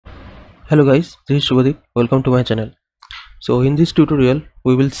Hello guys, this is Shubhadeep. Welcome to my channel. So in this tutorial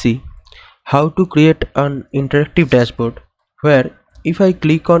we will see how to create an interactive dashboard where if I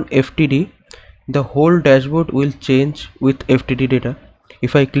click on FTD, the whole dashboard will change with FTD data.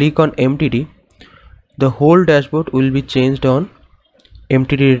 If I click on MTD, the whole dashboard will be changed on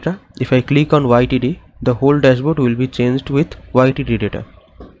MTD data. If I click on YTD, the whole dashboard will be changed with YTD data.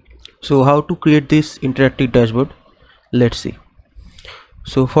 So how to create this interactive dashboard? Let's see.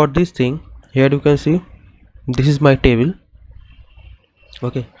 So for this thing, here you can see this is my table.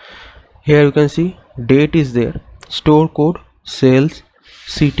 Okay, here you can see date is there, store code, sales,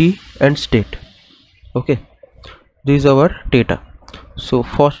 city and state. Okay, this is our data. So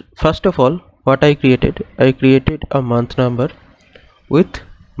first of all, what I created a month number with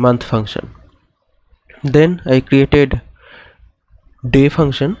month function. Then I created day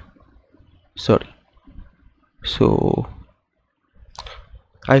function. So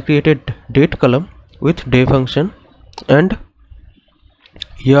I created date column with day function and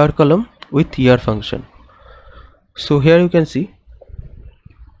year column with year function. So here you can see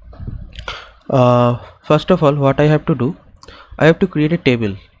first of all what I have to do, I have to create a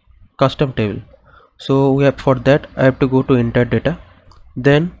table, custom table. So for that I have to go to enter data,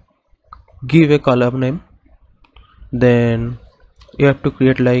 then give a column name, then you have to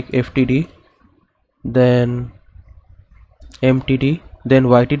create like FTD, then MTD, then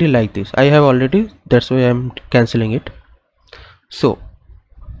YTD, like this. I have already, that's why I am cancelling it. So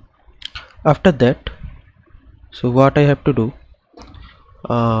after that, so what I have to do,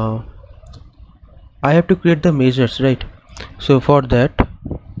 I have to create the measures, right? So for that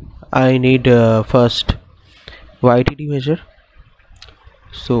I need first YTD measure.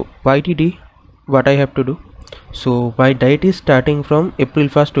 So YTD, what I have to do, so my date is starting from April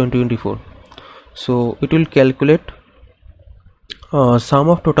 1st 2024, so it will calculate sum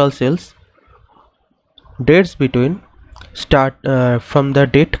of total sales, dates between start from the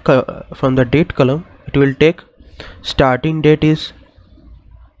date column. It will take starting date is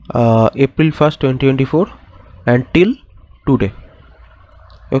April 1st 2024 until today.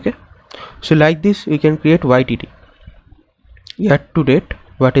 Okay, so like this we can create YTD, yet to date,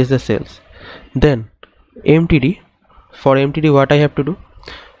 what is the sales. Then MTD, for MTD what I have to do,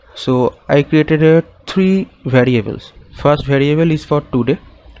 so I created three variables. First variable is for today,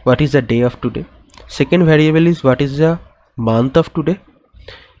 what is the day of today. Second variable is what is the month of today,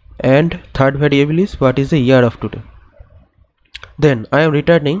 and third variable is what is the year of today. Then I am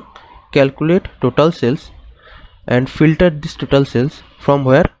returning calculate total sales and filter this total sales from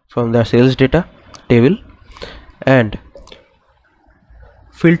where, from the sales data table, and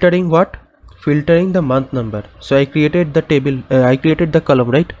filtering what, filtering the month number. So I created the table, I created the column,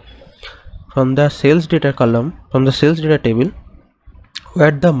 right, from the sales data column, from the sales data table,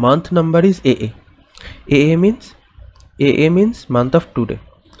 where the month number is AA. AA means month of today.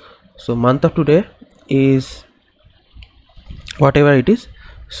 So month of today is whatever it is.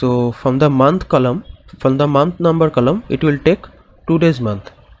 So from the month column, from the month number column, it will take today's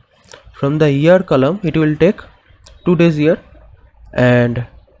month. From the year column, it will take today's year, and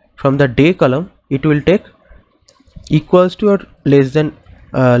from the day column, it will take equals to or less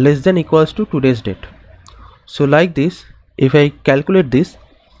than equals to today's date. So like this, if I calculate this,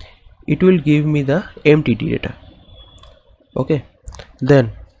 it will give me the MTD data. Okay,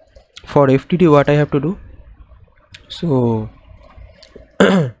 then for FTD what I have to do, so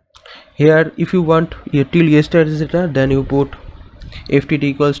here if you want till yesterday's data, then you put FTD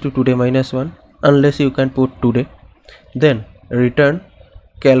equals to today minus 1, unless you can put today. Then return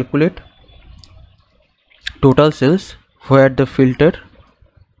calculate total sales, where the filter,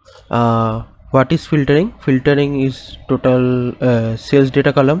 what is filtering is total sales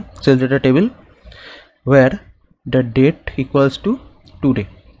data column, sales data table, where the date equals to today.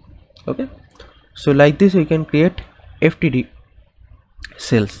 Okay, so like this we can create FTD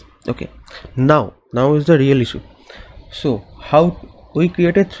sales. Okay, now is the real issue. So how we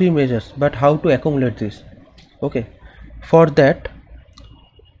created three measures, but how to accumulate this? Okay, for that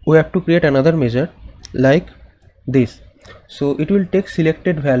we have to create another measure like this. So it will take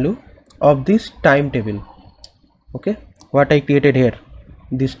selected value of this time table. Okay, what I created here,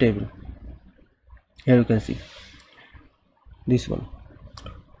 this table, here you can see this one.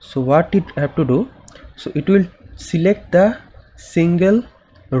 So what it have to do, so it will select the single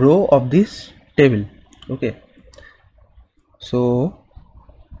row of this table. Okay, so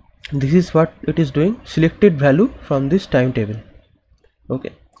this is what it is doing, selected value from this time table.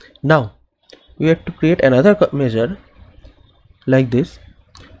 Okay, now we have to create another measure like this.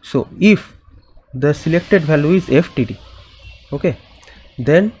 So if the selected value is FTD, okay,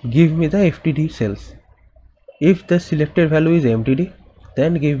 then give me the FTD cells. If the selected value is MTD,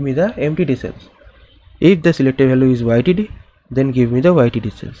 then give me the MTD cells. If the selected value is YTD, then give me the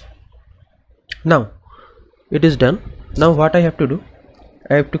YTD cells. Now it is done. Now what I have to do,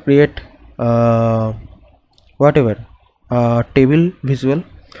 I have to create whatever table visual.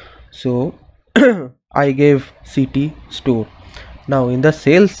 So I gave CT store. Now in the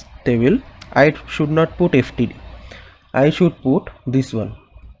sales table I should not put FTD, I should put this one,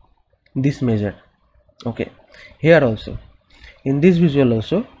 this measure. Okay, here also in this visual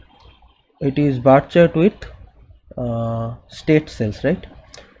also it is bar chart with state cells, right?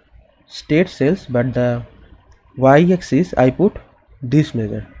 State cells, but the y-axis I put this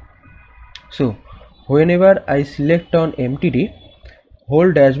measure. So whenever I select on MTD,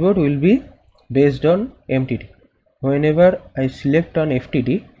 whole dashboard will be based on MTD. Whenever I select on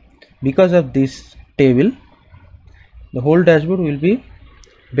FTD, because of this table, the whole dashboard will be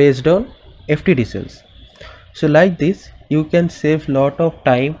based on FTD cells. So like this you can save lot of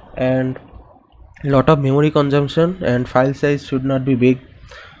time and lot of memory consumption, and file size should not be big.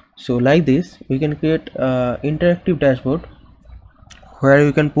 So like this we can create interactive dashboard where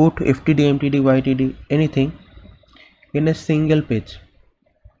you can put FTD, MTD, YTD, anything in a single page.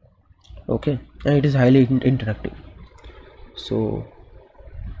 Okay, and it is highly interactive. So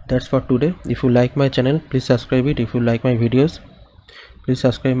that's for today. If you like my channel, please subscribe it. If you like my videos, please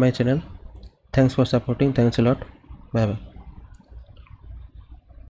subscribe my channel. Thanks for supporting. Thanks a lot. Bye bye.